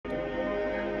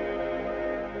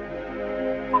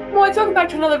boys, welcome back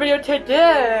to another video.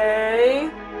 Today,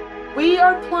 we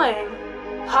are playing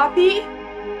Poppy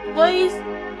Plays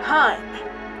Time.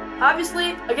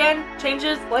 Obviously, again,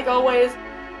 changes like always.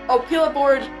 Oh, Peel Up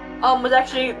Board was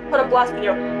actually put up last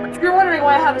video. But if you're wondering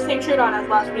why I have the same shirt on as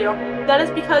last video, that is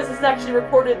because this is actually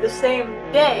recorded the same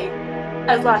day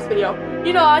as last video.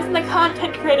 You know, I was in the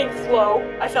content creating flow.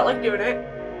 I felt like doing it.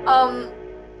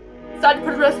 Decided to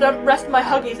put the rest of my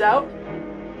Huggies out,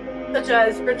 such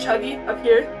as Rich Huggy up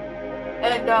here,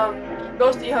 and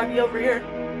Ghosty Huggy over here.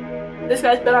 This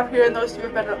guy's been up here, and those two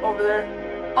have been over there.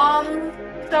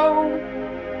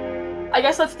 So I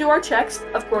guess let's do our checks,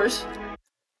 of course.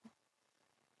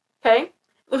 Okay,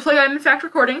 looks like I'm in fact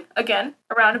recording again,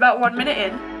 around about 1 minute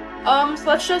in. So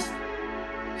let's just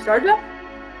start it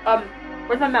up.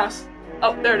 Where's my mouse?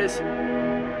 Oh, there it is.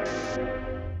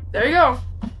 There you go.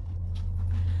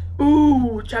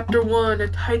 Ooh, chapter 1, a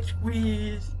tight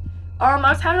squeeze. I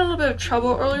was having a little bit of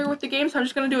trouble earlier with the game, so I'm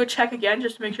just gonna do a check again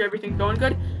just to make sure everything's going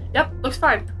good. Yep, looks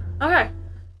fine. Okay,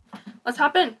 let's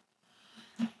hop in.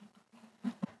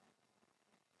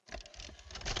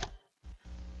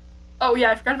 Oh yeah,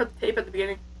 I forgot about the tape at the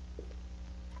beginning.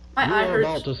 My eye hurts.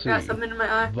 About to see got something in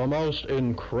my eye. the most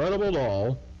incredible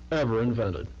doll ever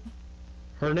invented.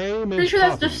 Her name Pretty is sure Poppy,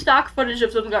 that's just stock footage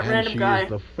of some random guy. and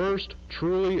she is the first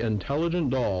truly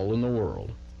intelligent doll in the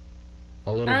world.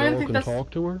 A little girl can talk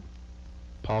to her.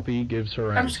 Poppy gives her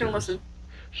answers. I'm just gonna listen.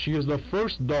 She is the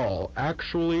first doll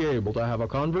actually able to have a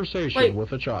conversation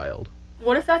with a child.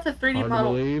 What if that's a 3D Hard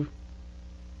model? to believe?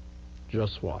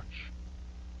 Just watch.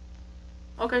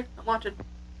 Okay, I'm watching.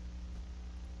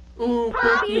 Ooh,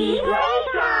 Poppy, cookie.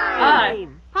 Hi.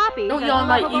 Poppy, Don't yell in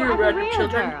my ear, random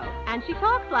children. And she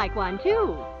talks like one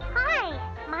too. Hi,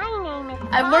 my name is.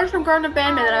 I learned from Garden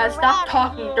Abandonment that I gotta stop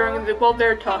talking during the while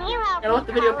they're talking. Gotta let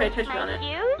the video pay attention on it.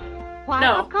 Why,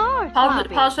 No. of course, Pause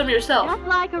Poppy. some yourself. Just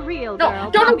like a real No,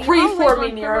 girl. don't Poppy agree always for me,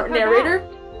 wants to look her narrator.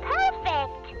 best.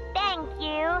 Perfect. Thank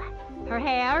you. Her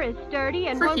hair is sturdy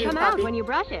and For won't you, come Poppy. out when you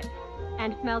brush it,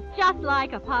 and smells just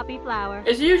like a poppy flower.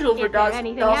 It's usual for Is there dolls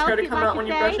anything hair else to you'd come like out to when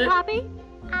you say, brush it. Poppy?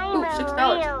 I'm Ooh, a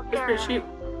 $6. real That's pretty cheap.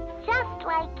 girl, just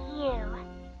like you.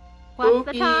 What's the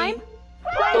Spooky. time?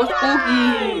 So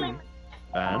spooky.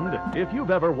 And if you've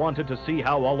ever wanted to see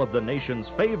how all of the nation's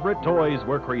favorite toys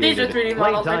were These are created, 3D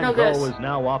models, I know Playtime this. Go is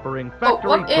now offering Oh, factory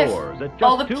what if tours at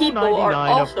all the just people are $2.99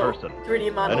 a also person. 3D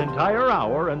An models? entire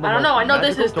hour in the I don't know. I know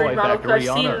this magical is 3D toy models because factory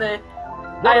I've on seen Earth.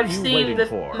 the. What are I've you seen waiting the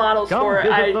for? models Come for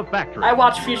it. visit the factory. I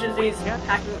watch Fusion Z's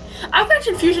hacking. I've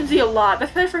mentioned Fusion Z a lot.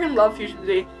 That's because I freaking love Fusion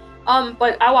Z.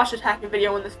 But I watched this hacking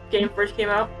video when this game first came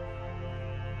out.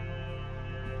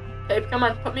 Okay, come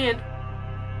on, put me in.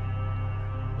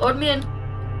 Load me in.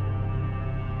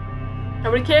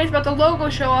 Nobody cares about the logo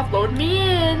show off. Load me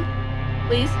in,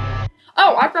 please.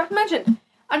 Oh, I forgot to mention.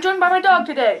 I'm joined by my dog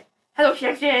today. Hello,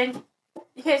 Jackson.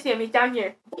 You can't see him. He's down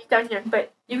here. He's down here.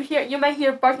 But you might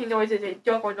hear barking noises and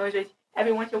doggo noises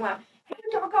every once in a while. Hey,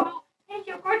 doggo. Hey,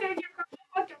 doggo.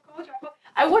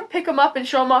 I would pick him up and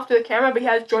show him off to the camera, but he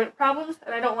has joint problems,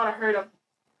 and I don't want to hurt him.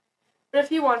 But if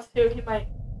he wants to, he might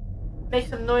make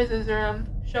some noises or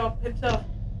show up himself.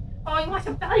 Oh, you want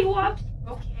some belly wobs?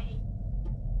 Okay.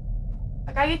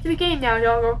 I gotta get to the game now,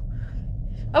 doggo.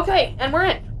 Okay, and we're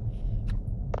in.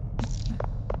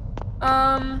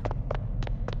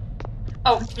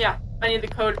 Oh, yeah, I need the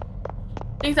code.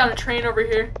 Things on a train over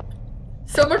here.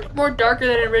 So much more darker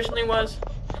than it originally was.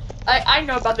 I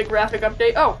know about the graphic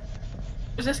update. Oh,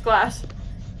 is this glass?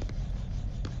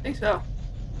 I think so.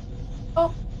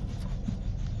 Oh,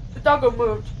 the doggo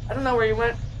moved. I don't know where he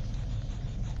went.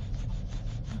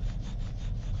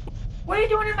 What are you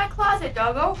doing in my closet,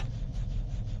 doggo?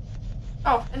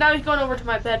 Oh, and now he's going over to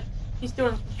my bed. He's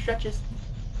doing some stretches.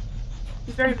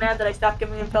 He's very mad that I stopped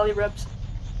giving him belly rubs.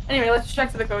 Anyway, let's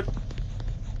check for the code.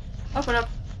 Open up.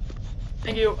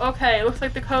 Thank you. Okay, looks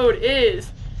like the code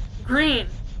is green,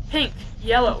 pink,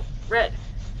 yellow, red.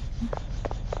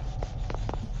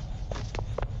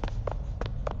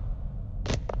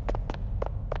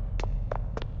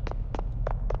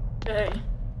 Okay.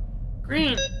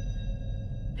 Green,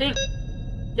 pink,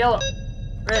 yellow,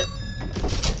 red.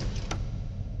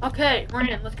 Okay, we're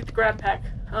in. Let's get the grab pack.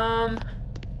 I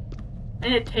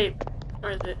need a tape.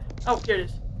 Where is it? Oh, here it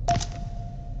is.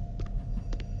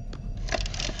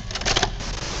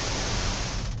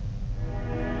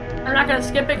 I'm not gonna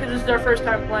skip it because this is our first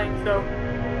time playing, so.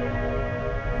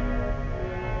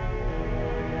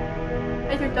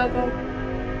 Hey there, doggo.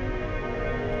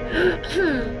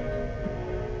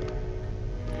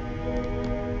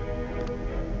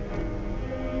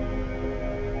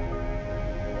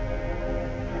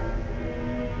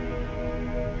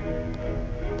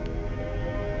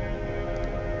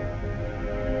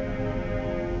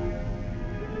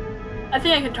 I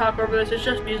think I can talk over this, it's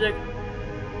just music.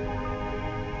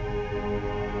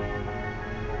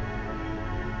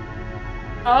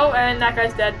 Oh, and that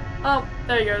guy's dead. Oh,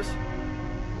 there he goes.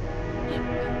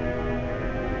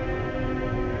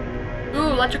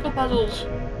 Ooh, electrical puzzles.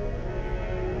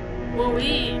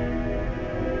 Woo-wee.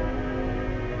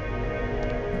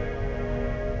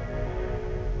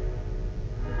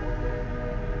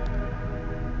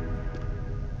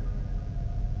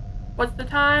 What's the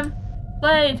time?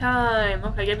 Play time!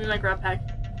 Okay, give me my grab pack.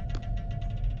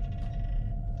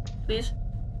 Please.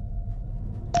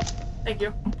 Thank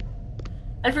you.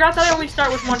 I forgot that I only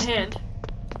start with one hand.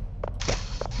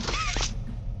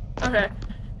 Okay.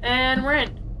 And we're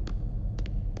in.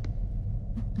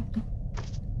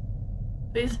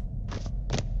 Please.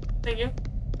 Thank you.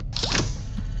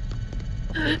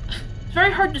 It's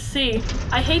very hard to see.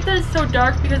 I hate that it's so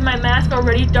dark because my mask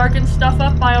already darkens stuff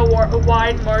up by a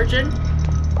wide margin.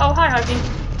 Oh, hi, Huggy.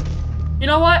 You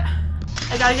know what?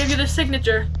 I gotta give you the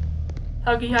signature.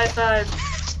 Huggy high five.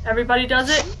 Everybody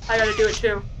does it, I gotta do it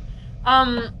too.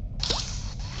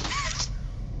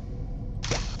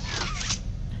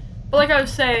 But like I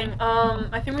was saying,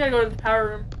 I think we gotta go to the power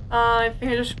room. I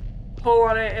think I just pull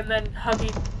on it and then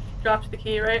Huggy drops the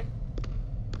key, right?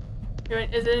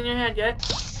 Is it in your hand yet?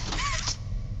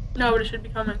 No, but it should be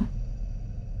coming.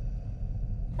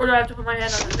 Or do I have to put my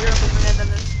hand on this? I gotta put my hand on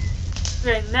this.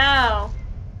 Okay, now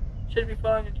it should be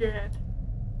falling into your hand.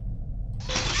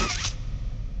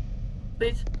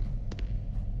 Please.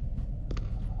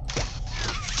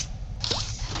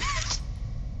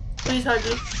 Please,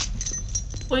 Huggy.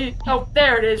 Please. Oh,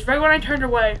 there it is. Right when I turned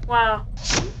away. Wow.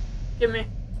 Give me.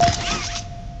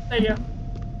 There you go.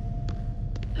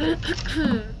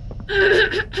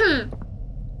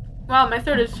 Wow, my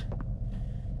throat is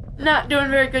not doing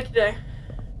very good today.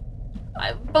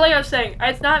 But like I was saying,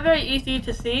 it's not very easy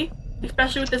to see,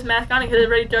 especially with this mask on because it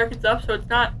already darkens up, so it's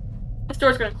not... This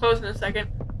door's gonna close in a second.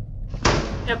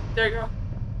 Yep, there you go.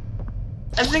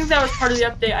 I think that was part of the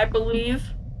update, I believe.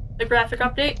 The graphic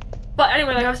update. But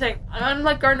anyway, like I was saying,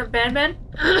 unlike Garden of Banban...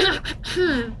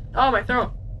 oh, my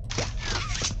throat.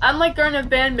 Unlike Garden of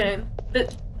Banban,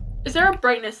 is there a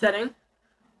brightness setting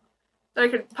that I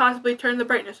could possibly turn the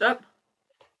brightness up?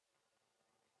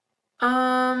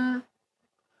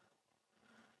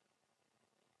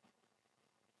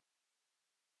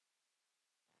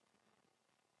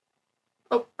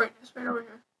 Oh, brightness right over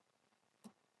here.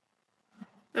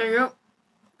 There you go.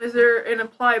 Is there an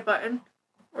apply button?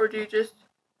 Or do you just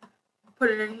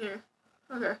put it in here?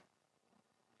 Okay.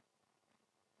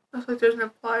 Looks like there's an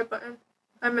apply button.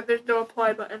 I meant there's no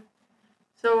apply button.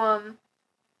 So,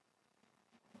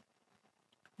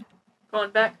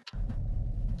 going back.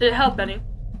 Did it help any?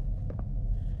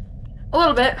 A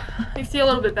little bit. I see a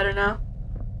little bit better now.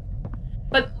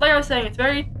 But like I was saying, it's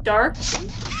very dark. It's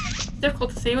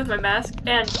difficult to see with my mask.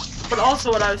 But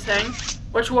also what I was saying,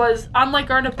 which was, unlike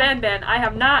Garden of Banban, I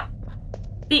have not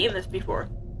beaten this before.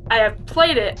 I have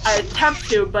played it, I attempt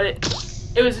to, but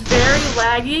it was very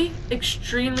laggy,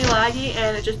 extremely laggy,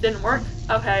 and it just didn't work.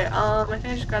 Okay, I think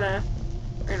I just gotta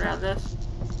bring around this.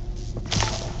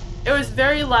 It was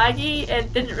very laggy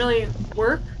and didn't really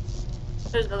work.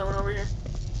 There's another one over here.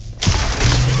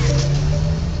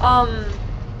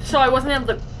 So I wasn't able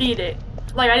to beat it.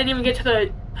 Like, I didn't even get to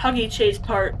the Huggy chase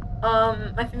part.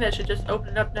 I think that should just open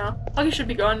it up now. Huggy should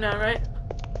be gone now, right?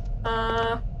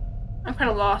 I'm kind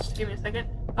of lost. Give me a second.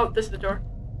 Oh, this is the door.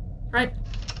 Right?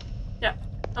 Yeah.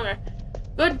 Okay.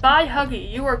 Goodbye,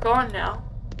 Huggy. You are gone now.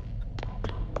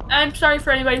 I'm sorry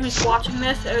for anybody who's watching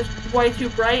this. It was way too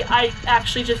bright. I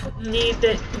actually just need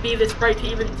it to be this bright to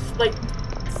even, like,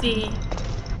 see.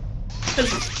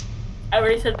 Because I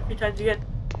already said it a few times again.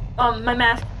 My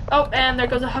mask. Oh, and there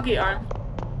goes a Huggy arm.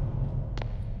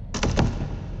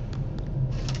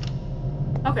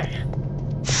 Okay.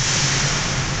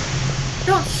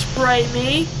 Don't spray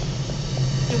me,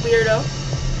 you weirdo.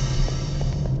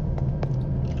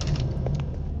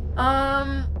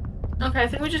 Okay, I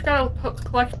think we just gotta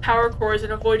collect power cores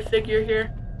and avoid figure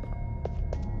here.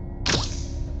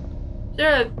 Is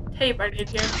there a tape I need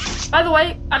here? By the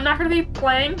way, I'm not gonna be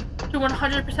playing to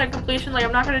 100% completion. Like,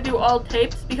 I'm not gonna do all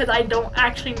tapes because I don't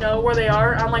actually know where they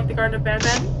are, unlike the Garden of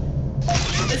Banban.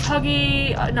 Is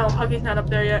Huggy... no, Huggy's not up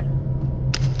there yet.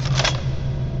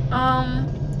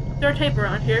 Is there a tape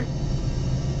around here?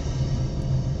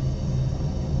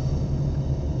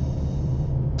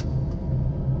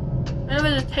 I know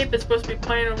there's a tape that's supposed to be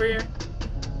playing over here.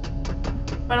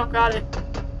 But I don't got it.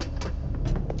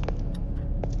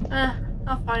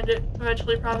 I'll find it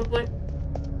eventually, probably.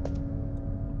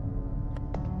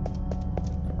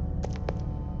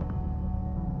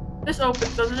 This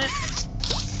opens, doesn't it?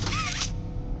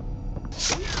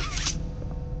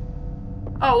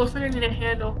 Oh, looks like I need a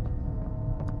handle.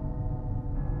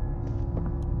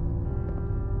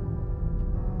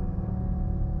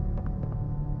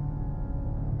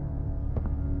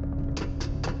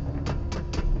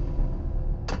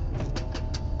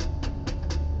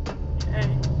 Okay,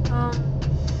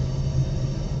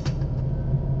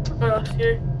 what else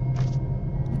here?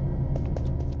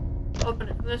 Open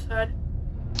it from this side.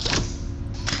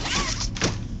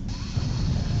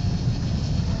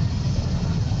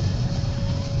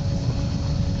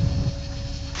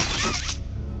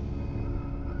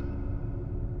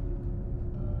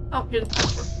 Oh, here's the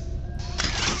password.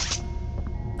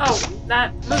 Oh,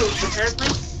 that moves apparently.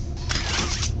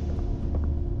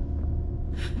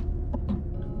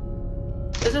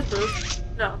 Does it move?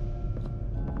 No.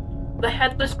 The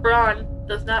headless brawn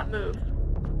does not move.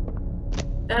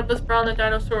 The headless brawn, the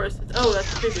dinosaurus. Oh,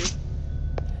 that's creepy.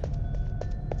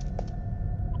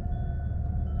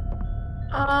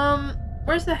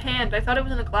 Where's the hand? I thought it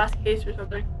was in a glass case or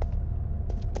something.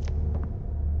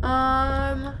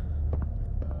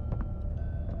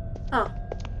 Huh.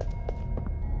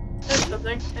 There's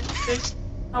something interesting.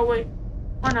 Oh wait,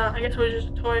 or not? I guess it was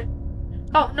just a toy.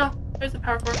 Oh no, there's the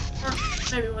power cord. Or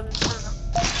maybe it wasn't.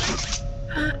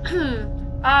 I don't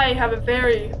know. I have a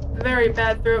very, very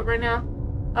bad throat right now.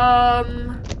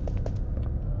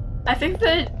 I think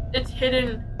that it's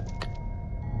hidden.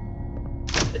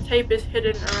 The tape is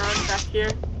hidden around back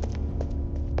here.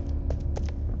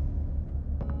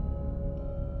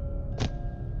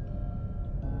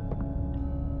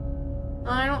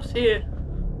 I don't see it.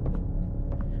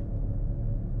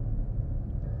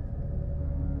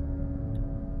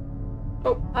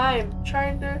 Oh, I am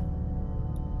trying to...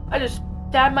 I just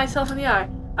stabbed myself in the eye.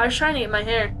 I was trying to get my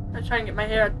hair. I was trying to get my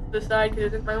hair out to the side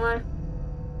because it's in my way.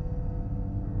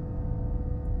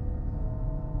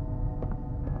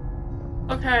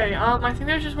 Okay, I think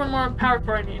there's just one more power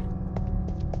cord I need.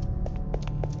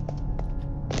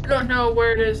 I don't know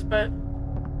where it is, but...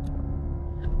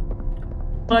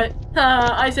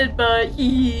 I said but,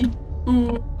 hee hee.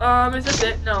 Ooh, is this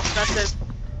it? No, that's it.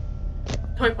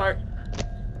 Toy part.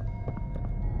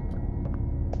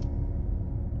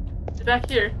 It's back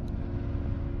here.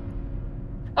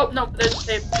 Oh, no, there's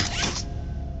the tape.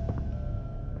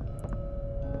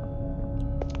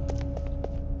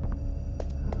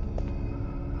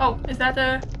 Oh, is that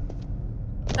a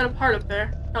part up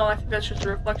there? No, I think that's just a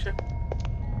reflection.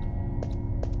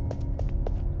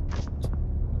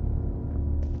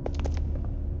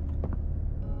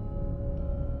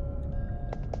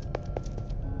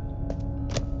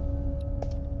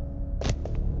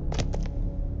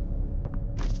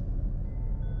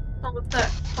 Oh, what's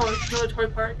that? Oh, it's another toy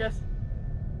part, I guess.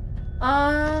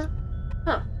 Huh.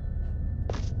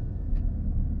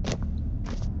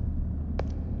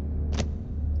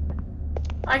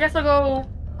 I guess I'll go,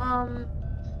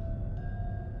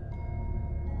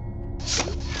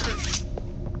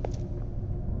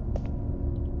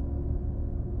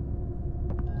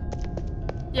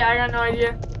 Yeah, I got no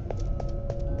idea.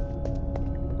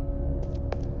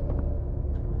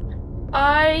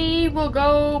 I will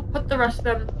go put the rest of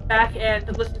them back and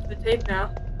listen to the tape now.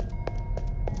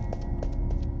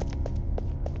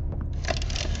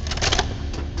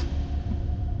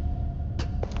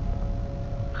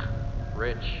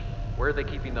 Rich, where are they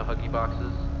keeping the Huggy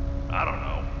boxes? I don't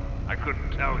know. I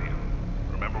couldn't tell you.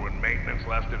 Remember when maintenance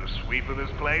last did a sweep of this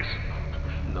place?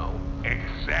 No.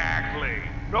 Exactly.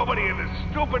 Nobody in this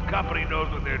stupid company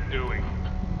knows what they're doing.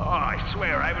 Oh, I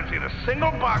swear, I haven't seen a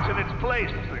single box in its place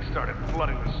since they started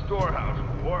flooding the storehouse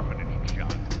and orphanage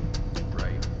junk.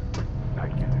 Right. I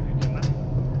get it, isn't it?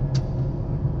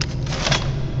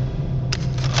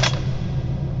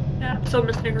 Yeah, I'm still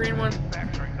missing a green one.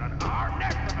 Manufacturing's on our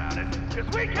necks about it, because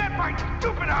we can't find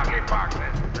stupid hockey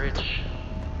boxes! Rich.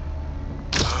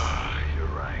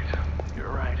 You're right.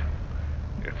 You're right.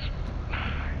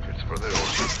 It's for the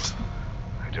orphans.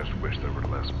 I just wish there were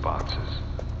less boxes.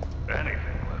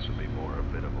 Anything less would be more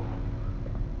habitable.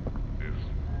 Is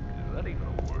that even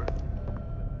a word?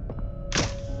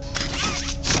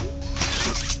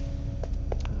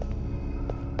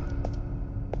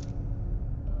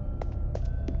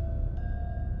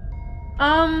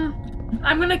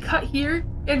 I'm gonna cut here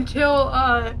until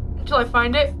I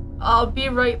find it. I'll be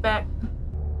right back.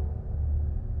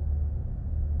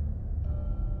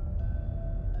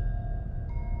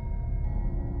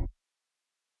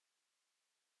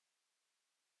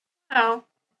 Now,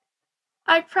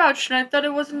 I crouched and I thought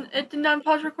it did not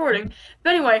pause recording.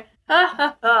 But anyway,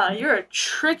 you're a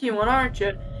tricky one, aren't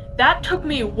you? That took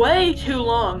me way too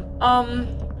long.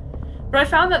 But I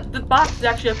found that the box is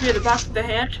actually up here, the box with the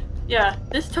hand. Yeah,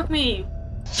 this took me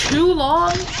too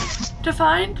long to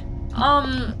find.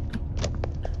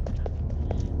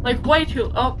 Like way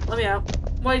too. Oh, let me out.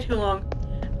 Way too long.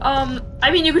 I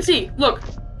mean, you can see. Look,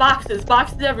 boxes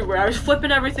everywhere. I was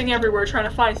flipping everything everywhere trying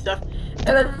to find stuff, and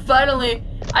then finally,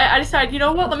 I decided, you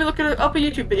know what? Let me look up a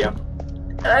YouTube video,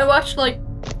 and I watched like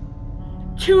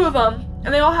 2 of them,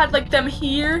 and they all had like them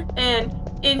here and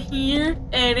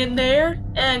in there,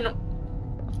 and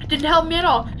it didn't help me at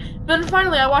all. Then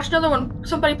finally, I watched another one,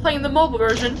 somebody playing the mobile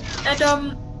version,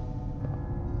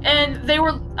 and they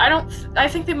were, I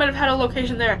think they might have had a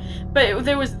location there, but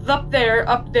there was up there,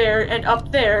 and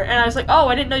up there, and I was like, oh,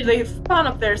 I didn't know they spawn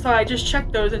up there, so I just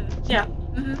checked those, and yeah,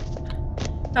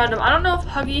 found them. I don't know if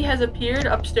Huggy has appeared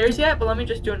upstairs yet, but let me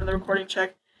just do another recording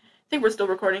check. I think we're still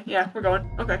recording. Yeah, we're going.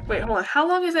 Okay, wait, hold on. How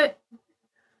long is it?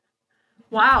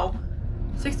 Wow,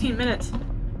 16 minutes.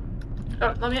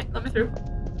 Oh, let me through.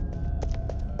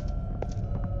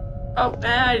 Oh,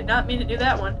 I did not mean to do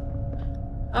that one.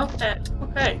 Okay,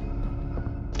 okay.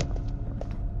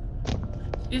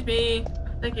 Excuse me.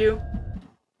 Thank you.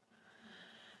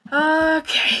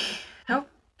 Okay. Oh,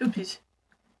 oopsies.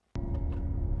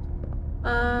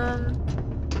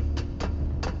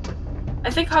 I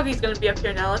think Huggy's gonna be up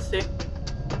here now. Let's see. Is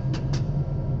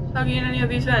Huggy in any of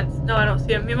these vents? No, I don't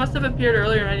see him. He must have appeared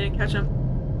earlier and I didn't catch him.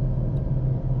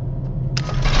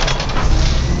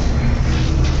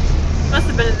 Must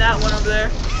have been in that one over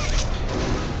there.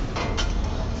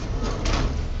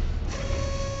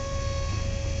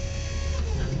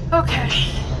 Okay.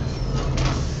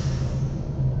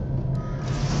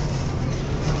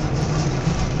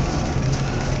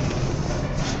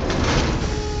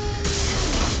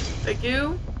 Thank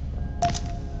you.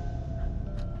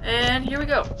 And here we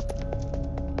go.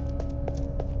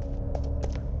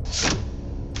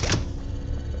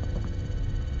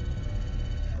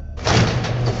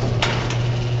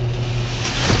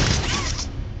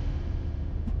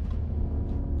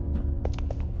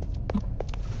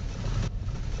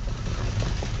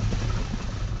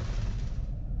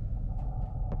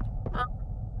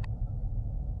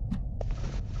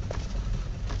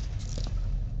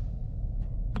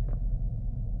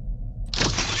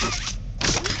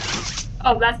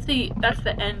 Oh, that's the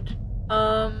end.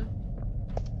 I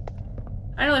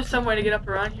know there's some way to get up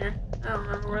around here. I don't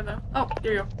remember where though. Oh,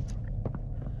 here you go.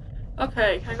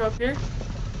 Okay, can I go up here?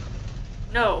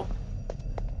 No.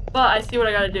 But I see what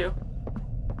I gotta do.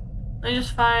 Let me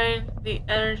just find the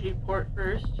energy port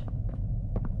first.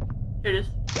 Here it is.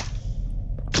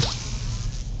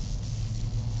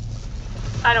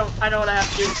 I know what I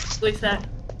have to do. Release that.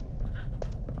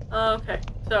 Okay,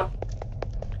 so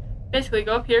basically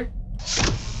go up here.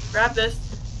 Grab this,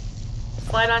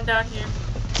 slide on down here,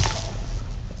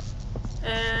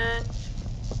 and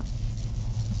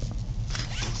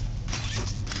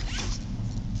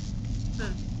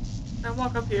now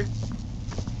walk up here.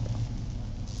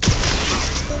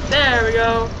 There we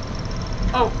go.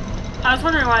 Oh, I was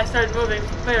wondering why I started moving.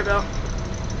 Conveyor belt.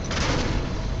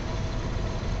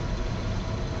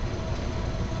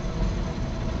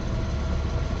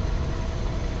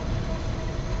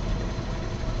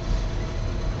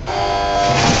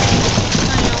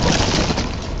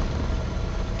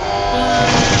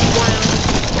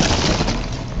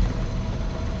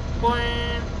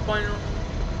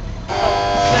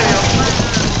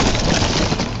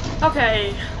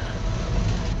 Okay.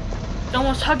 It's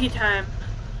almost Huggy time.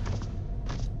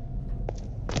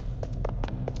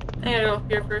 I gotta go up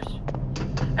here first.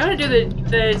 I'm gonna do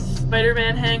the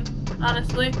Spider-Man hang,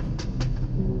 honestly.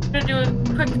 I'm gonna do a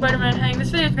quick Spider-Man hang. This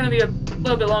video is gonna be a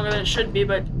little bit longer than it should be,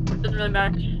 but it doesn't really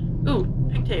matter. Ooh,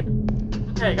 pink tape.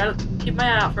 Okay, gotta keep my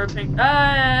eye out for a pink.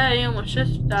 I almost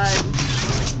just died.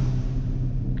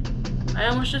 I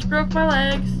almost just broke my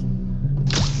legs.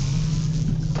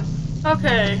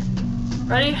 Okay.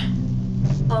 Ready?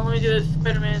 Hold on, let me do this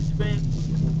Spider-Man swing.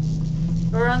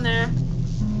 Go around there.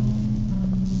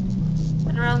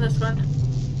 And around this one.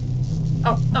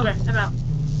 Oh, okay, I'm out.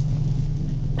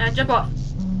 And jump off.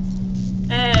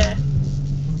 Eh.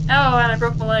 Oh, and I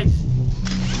broke my legs.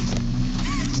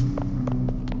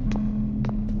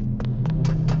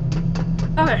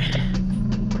 Okay.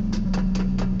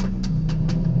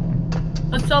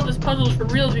 Let's solve this puzzle for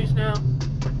realsies now.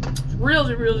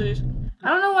 Realsies. I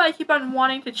don't know why I keep on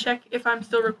wanting to check if I'm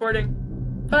still recording,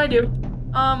 but I do.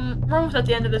 We're almost at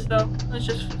the end of this though. Let's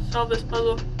just solve this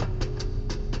puzzle.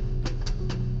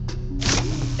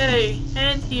 Okay,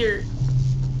 hands here.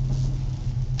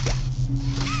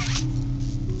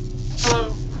 Hello.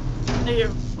 Thank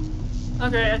you.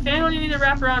 Okay, I think I only need to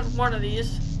wrap around one of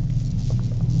these.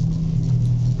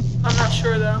 I'm not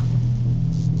sure though.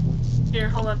 Here,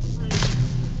 hold on.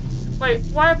 Wait,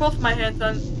 why are both my hands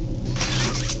on?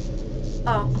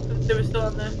 Oh, they were still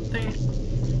on the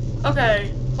thingy.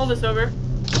 Okay, hold this over.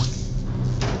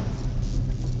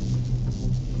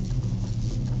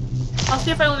 I'll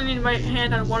see if I only need my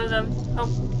hand on one of them.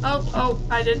 Oh,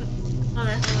 I didn't.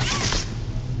 Okay,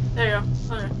 there you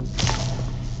go. Okay.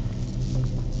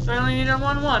 So I only need them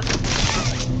on one.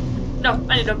 No,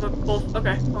 I need them both.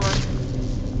 Okay, hold on.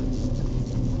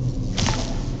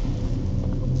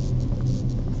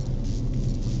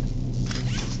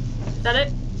 Is that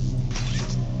it?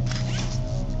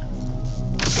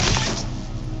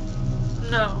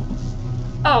 No.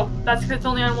 Oh, that's because it's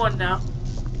only on one now.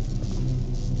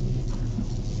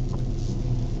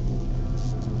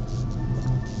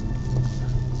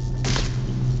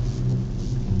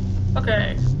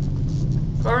 Okay.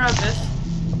 Go around this.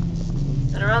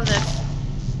 And around this.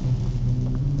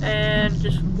 And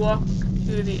just walk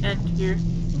to the end here.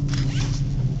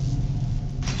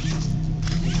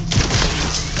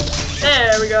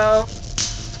 There we go.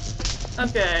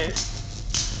 Okay. It's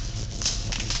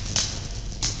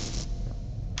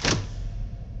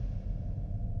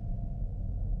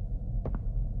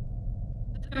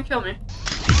gonna kill me.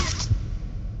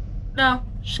 No,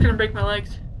 she's gonna break my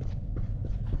legs.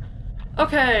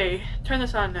 Okay, turn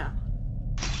this on now.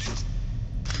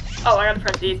 Oh, I gotta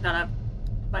press E, it's not a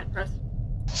button press.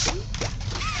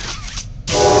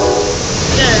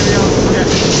 There we go, okay.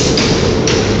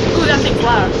 Ooh, that thing's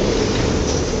loud.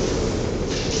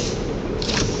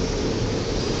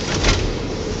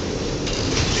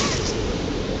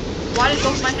 Why did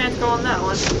both my hands go on that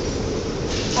one?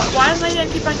 Why did my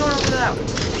hand keep on going over to that one?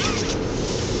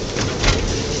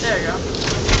 There we go.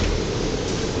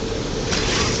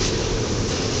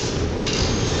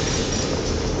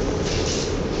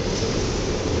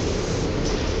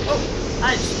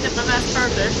 I just hit my last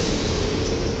part there.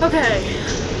 Okay.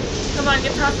 Come on,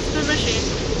 get tossed to the machine.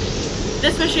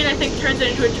 This machine, I think, turns it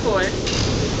into a toy.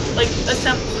 Like,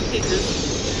 assembles the pieces.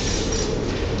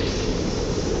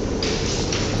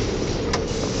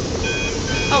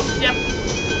 Oh, yep.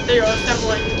 There you go,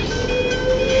 assembling.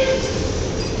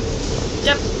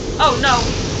 Yep. Oh, no.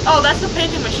 Oh, that's the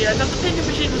painting machine. I thought the painting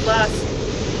machine was last.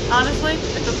 Honestly, I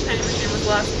thought the painting machine was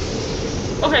last.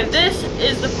 Okay, this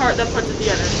is the part that puts it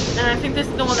together, and I think this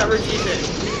is the one that rotates it.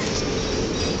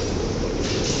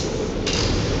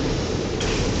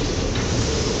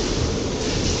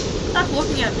 Stop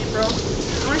looking at me, bro. I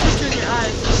want to hit you in your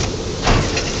eyes.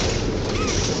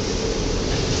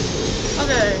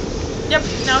 Okay. Yep,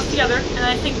 now it's together, and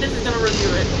I think this is gonna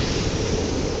review it.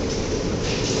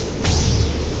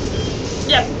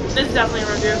 Yep, this is definitely a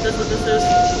review. This is what this is.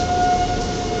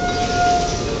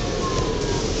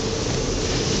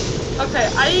 Okay,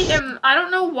 I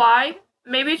don't know why.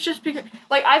 Maybe it's just because,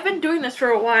 like, I've been doing this for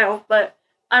a while, but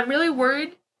I'm really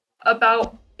worried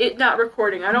about it not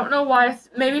recording. I don't know why.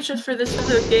 Maybe it's just for this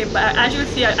specific game, but as you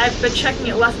can see, I've been checking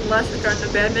it less and less with Garden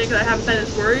Abandoned because I haven't been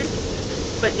as worried.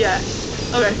 But yeah.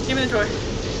 Okay, give me the toy.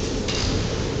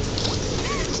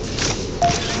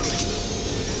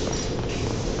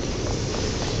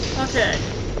 Okay.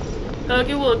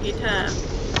 Huggy Wuggy time.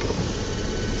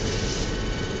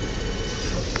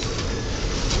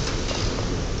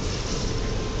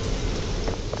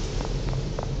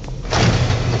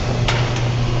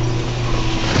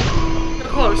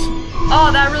 Close. Oh,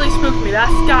 that really spooked me.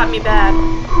 That's got me bad.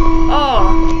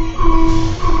 Oh.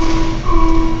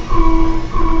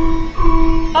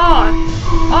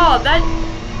 Oh,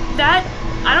 that,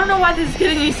 I don't know why this is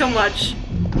getting me so much.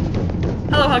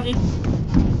 Hello, Huggy.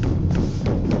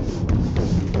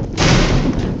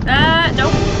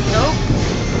 Nope.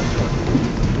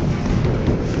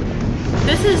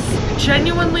 This is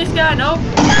genuinely scary. Nope.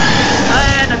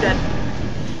 And I'm dead.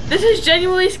 This is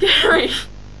genuinely scary.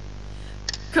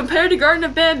 Compared to Garden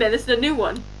of Banban, this is a new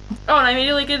one. Oh, and I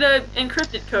immediately get an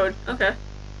encrypted code. Okay.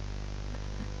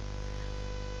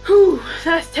 Whew,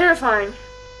 that's terrifying.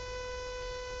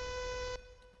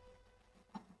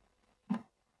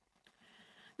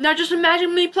 Now just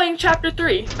imagine me playing Chapter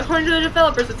 3. According to the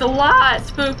developers, it's a lot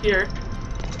spookier.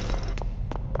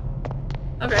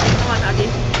 Okay, come on, Huggy.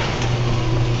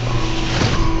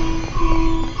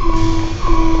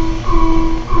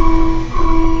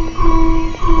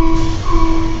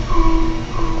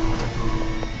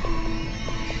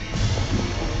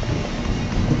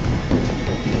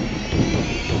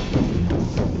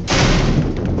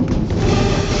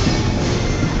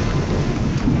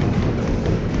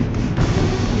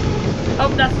 Oh,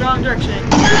 that's the wrong direction.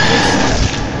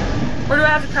 Or do I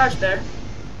have to crouch there?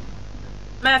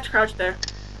 I might have to crouch there.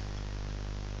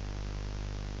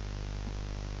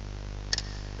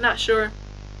 Not sure.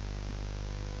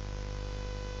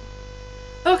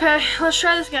 Okay, let's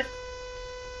try this again.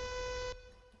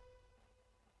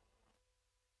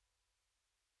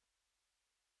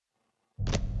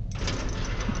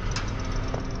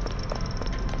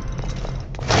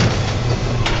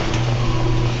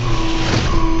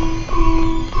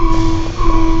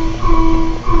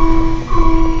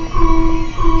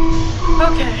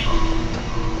 Okay.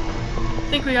 I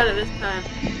think we got it this time.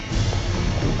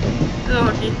 Hello,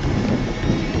 Huggy.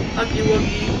 Huggy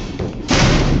Wuggy.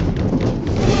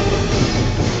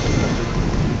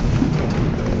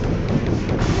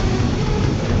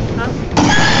 Huh?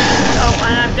 Oh,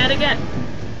 and I'm dead again.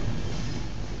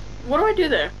 What do I do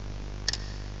there?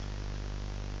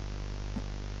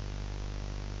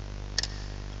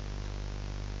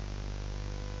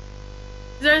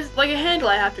 There's like a handle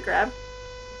I have to grab.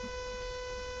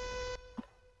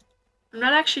 I'm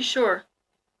not actually sure.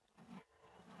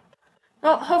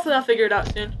 Well, hopefully I'll figure it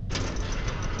out soon.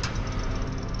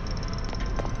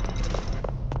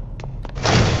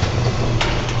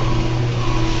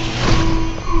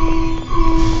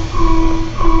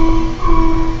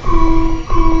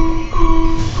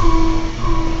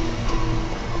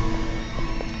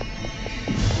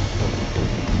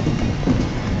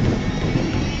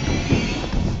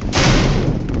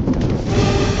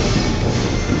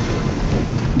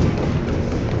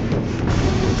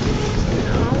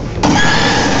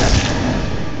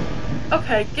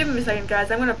 Okay, give me a second, guys.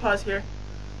 I'm gonna pause here.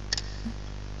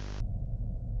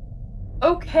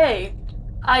 Okay,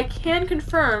 I can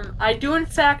confirm I do in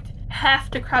fact have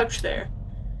to crouch there.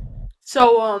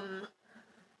 So,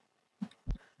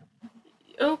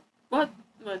 oh, what?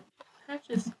 That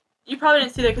just... You probably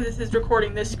didn't see that because this is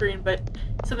recording this screen, but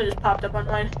something just popped up on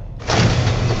mine.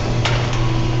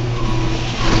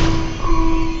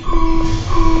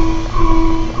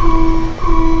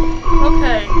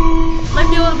 Okay, might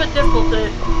be a little bit difficult to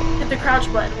hit the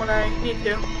crouch button when I need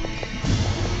to.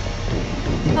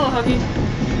 Hello, Huggy.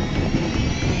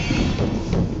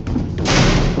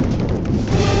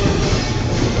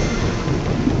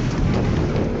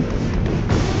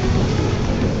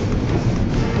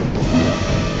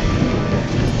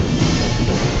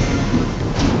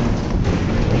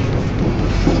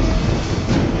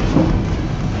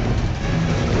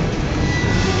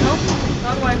 Nope,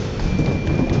 wrong way.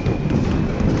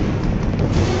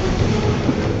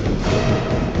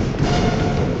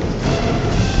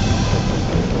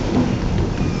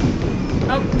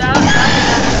 Oh, down.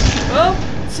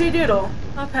 Oh, see doodle.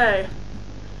 Okay.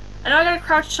 I know I gotta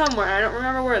crouch somewhere. I don't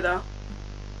remember where though.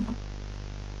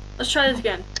 Let's try this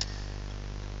again.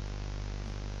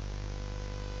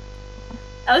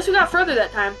 At least we got further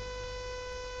that time.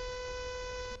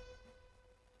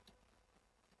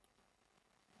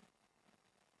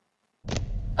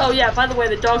 Oh yeah, by the way,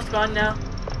 the dog's gone now.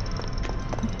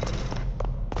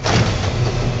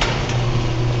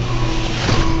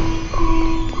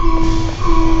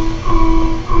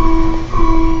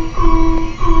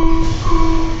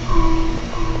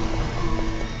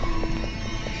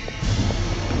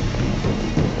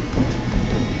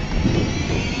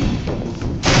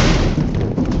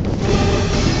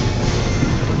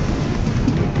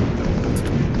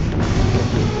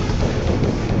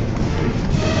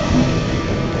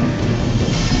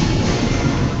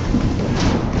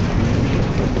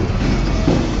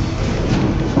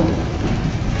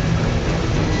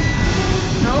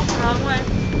 Wrong way.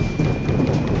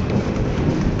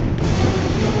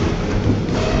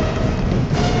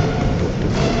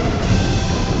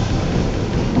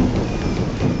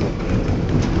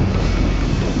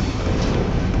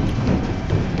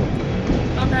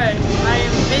 Okay, I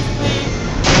am basically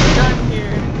done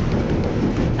here.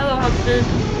 Hello, Huckster.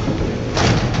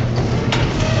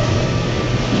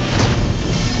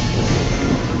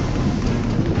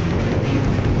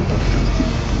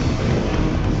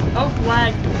 Oh,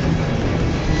 lag.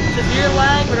 Severe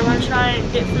lag, but I'm gonna try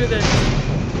and get through this.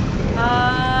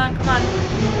 Come on.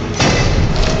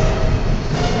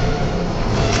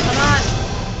 Come on.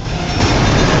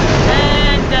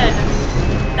 And dead.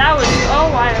 That was,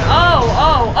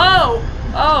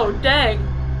 oh, dang.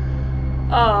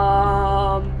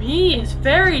 He is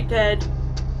very dead.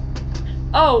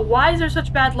 Oh, why is there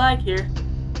such bad lag here?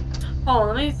 Hold on,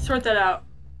 let me sort that out.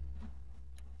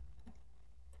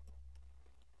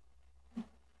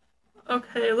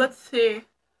 Okay, let's see.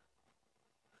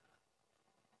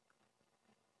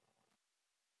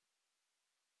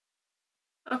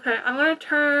 Okay, I'm gonna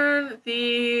turn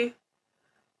the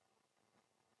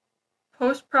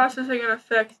post-processing and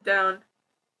effects down.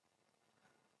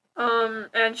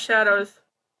 And shadows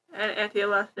and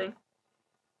anti-aliasing.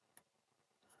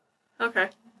 Okay.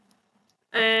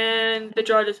 And the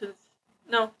draw distance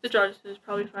No, the jar is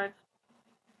probably fine.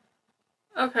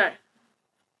 Okay.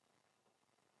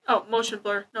 Oh, motion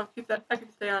blur. No, keep that. I can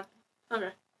stay on.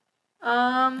 Okay.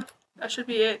 That should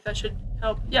be it. That should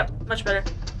help. Yep, much better.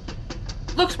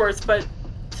 Looks worse, but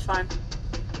it's fine.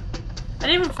 I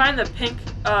didn't even find the pink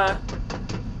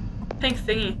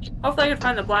thingy. Hopefully I can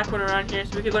find the black one around here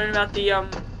so we can learn about the,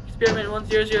 experiment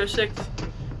 1006.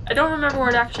 I don't remember where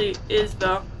it actually is,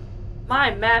 though.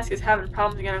 My mask is having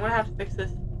problems again. I'm gonna have to fix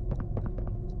this.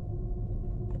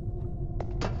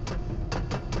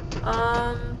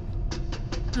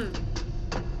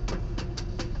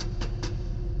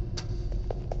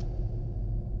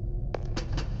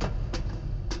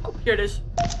 Oh, here it is.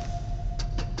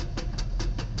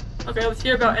 Okay, let's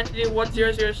hear about Entity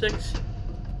 1006.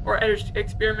 Or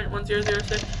Experiment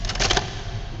 1006.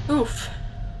 Oof.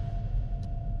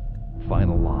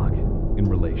 Final log. In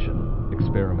relation,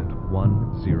 Experiment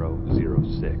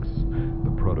 1006.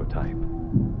 The prototype.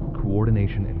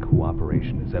 Coordination and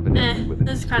cooperation is evident within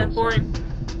this his is kind of boring.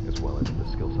 as well as the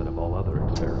skill set of all other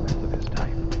experiments of his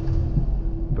type.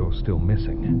 Though still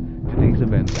missing, today's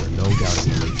events are no doubt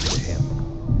in relation to him.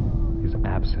 His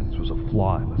absence was a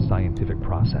flaw in the scientific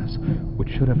process, which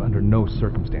should have under no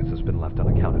circumstances been left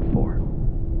unaccounted for.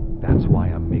 That's why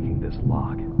I'm making this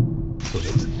log, so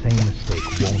that the same mistake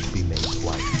won't be made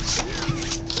twice.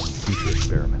 Future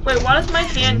experiments. Wait, why does my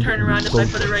hand turn around if I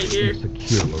put it right here?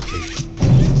 Secure location.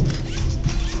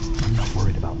 I'm not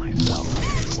worried about myself.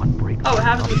 One break. Oh, it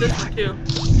happens with this one too.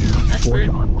 That's Forge weird.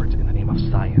 onwards in the name of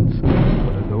science,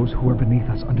 whether those who are beneath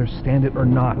us understand it or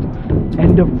not.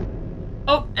 End of.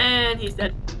 Oh, and he's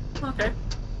dead. Okay.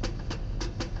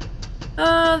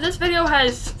 This video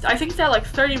has, I think it's at like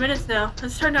 30 minutes now.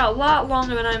 It's turned out a lot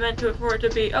longer than I meant for it to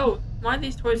be. Oh, why are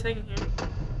these toys hanging here?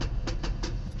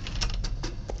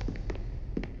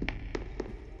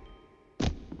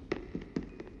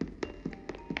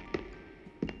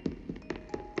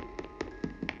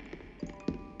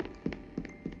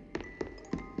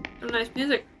 Some nice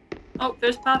music. Oh,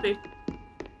 there's Poppy.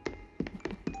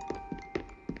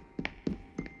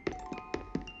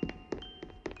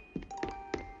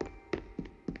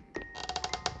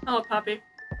 Hello, Poppy.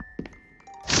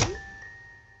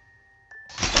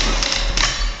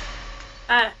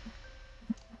 Ah.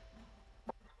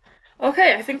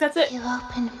 Okay, I think that's it. You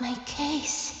opened my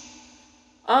case.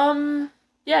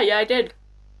 Yeah, I did.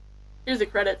 Here's the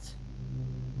credits.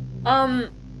 I'll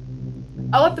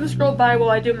let them scroll by while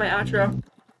I do my outro.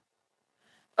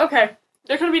 Okay.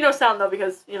 There's gonna be no sound though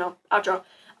because, you know, outro.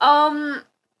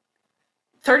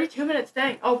 32 minutes,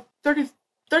 dang. Oh,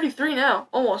 33 now,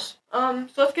 almost. So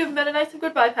let's give Meta Knight some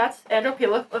goodbye pats, and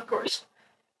Opila, of course.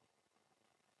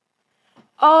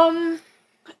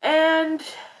 And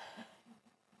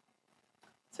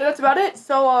so that's about it.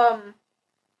 So,